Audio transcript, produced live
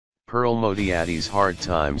Pearl Modiadie's hard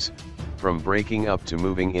times, from breaking up to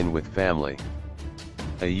moving in with family.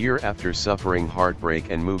 A year after suffering heartbreak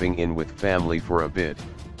and moving in with family for a bit,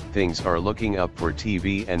 things are looking up for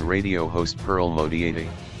TV and radio host Pearl Modiadie.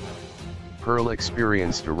 Pearl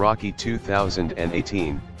experienced a rocky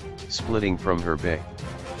 2018, splitting from her bae.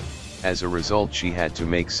 As a result, she had to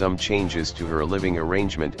make some changes to her living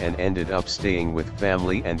arrangement and ended up staying with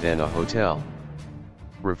family and then a hotel.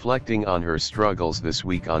 Reflecting on her struggles this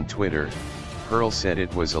week on Twitter, Pearl said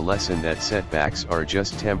it was a lesson that setbacks are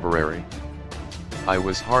just temporary. "I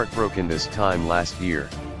was heartbroken this time last year.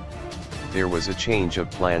 There was a change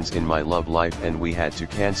of plans in my love life and we had to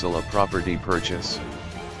cancel a property purchase.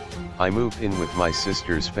 I moved in with my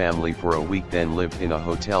sister's family for a week, then lived in a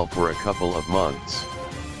hotel for a couple of months."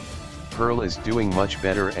 Pearl is doing much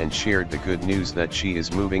better and shared the good news that she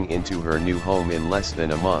is moving into her new home in less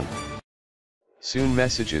than a month. Soon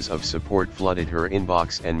messages of support flooded her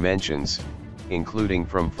inbox and mentions, including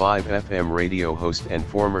from 5FM radio host and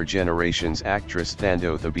former Generations actress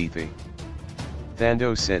Thando Thabethe.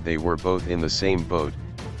 Thando said they were both in the same boat,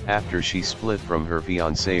 after she split from her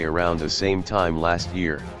fiancé around the same time last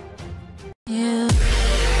year.